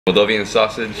Moldovan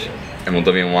sausage and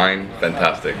Moldovan wine,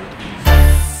 fantastic.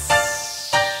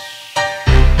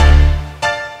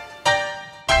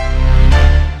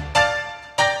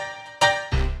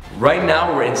 Right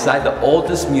now we're inside the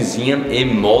oldest museum in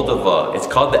Moldova. It's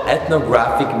called the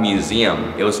Ethnographic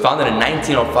Museum. It was founded in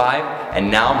 1905, and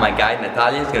now my guide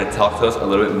Natalia is going to talk to us a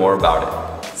little bit more about it.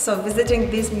 So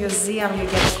visiting this museum, you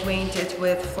get acquainted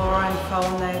with flora and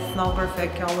fauna, ethnography,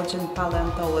 archaeology and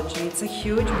paleontology. It's a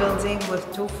huge building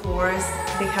with 2 floors.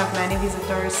 They have many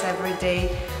visitors every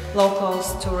day,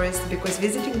 locals, tourists, because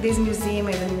visiting this museum,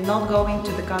 even not going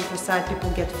to the countryside, people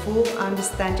get full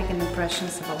understanding and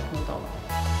impressions about Moldova.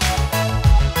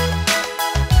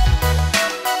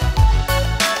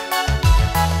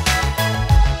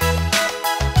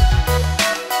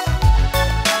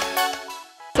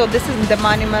 So this is the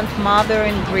monument Mother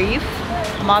in Grief,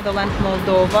 Motherland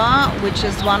Moldova, which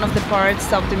is one of the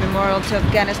parts of the memorial to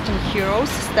Afghanistan heroes,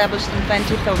 established on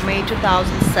 20th of May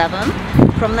 2007.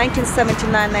 From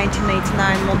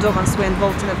 1979-1989, Moldovans were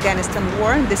involved in Afghanistan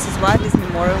war, and this is why this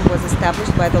memorial was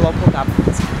established by the local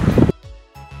government.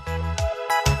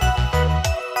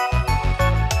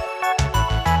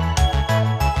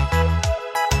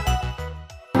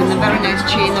 Very nice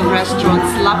chain of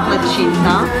restaurants, La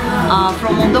Plancinte.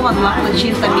 From Moldovan, La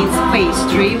Plancinte means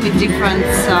pastry with different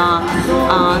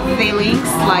fillings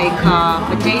like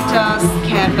potatoes,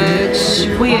 cabbage.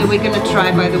 We're gonna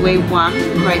try, by the way, one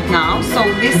right now. So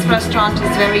this restaurant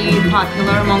is very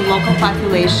popular among local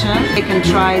population. They can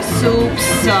try soups,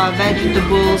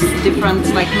 vegetables, different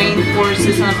like main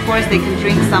courses, and of course they can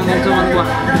drink some Moldovan wine.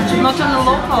 Not only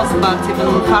locals, but even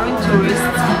foreign tourists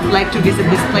like to visit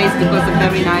this place because of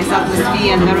very nice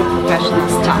atmosphere and very professional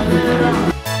staff.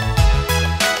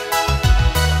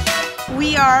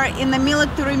 We are in the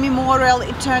military memorial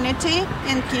Eternity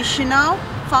in Chisinau,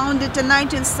 founded in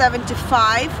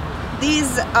 1975.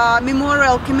 This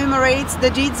memorial commemorates the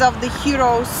deeds of the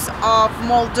heroes of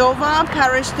Moldova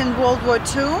perished in World War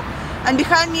II. And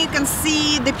behind me you can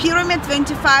see the pyramid,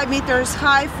 25 meters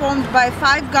high, formed by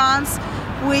 5 guns,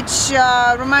 which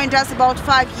remind us about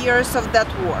 5 years of that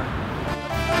war.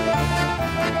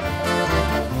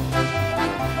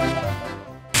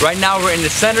 Right now we're in the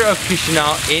center of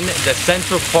Chisinau in the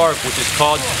Central Park, which is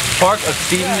called Park of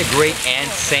Stephen the Great and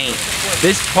Saint.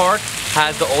 This park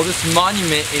has the oldest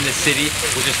monument in the city,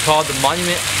 which is called the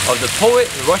Monument of the Poet,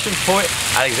 the Russian poet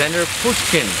Alexander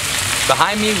Pushkin.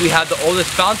 Behind me we have the oldest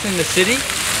fountain in the city,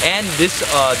 and this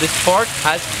park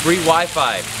has free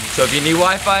Wi-Fi. So if you need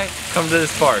Wi-Fi, come to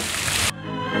this park.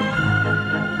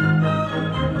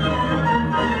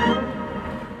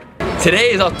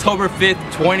 Today is October 5th,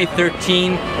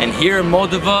 2013, and here in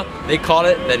Moldova, they call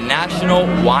it the National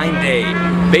Wine Day.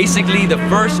 Basically, the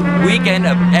first weekend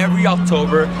of every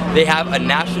October, they have a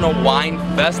National Wine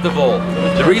Festival.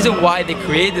 The reason why they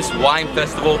created this wine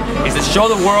festival is to show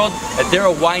the world that they're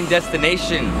a wine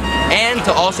destination, and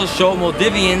to also show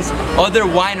Moldavians other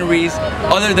wineries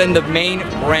other than the main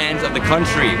brands of the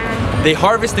country. They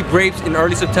harvest the grapes in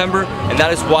early September, and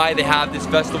that is why they have this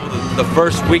festival the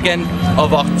first weekend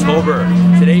of October.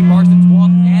 Today marks the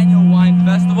 12th annual wine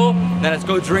festival. Now let's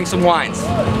go drink some wines.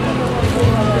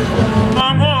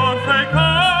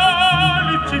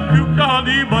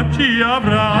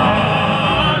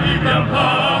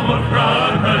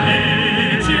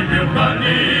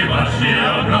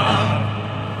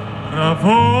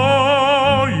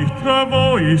 Tra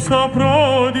voi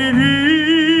saprò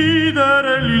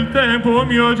dividere il tempo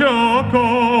mio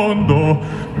giocondo.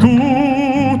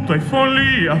 Tutto è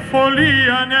follia,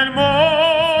 follia nel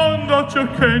mondo, ciò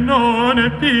che non è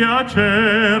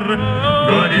piacer.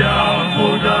 Godiamo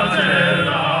fugace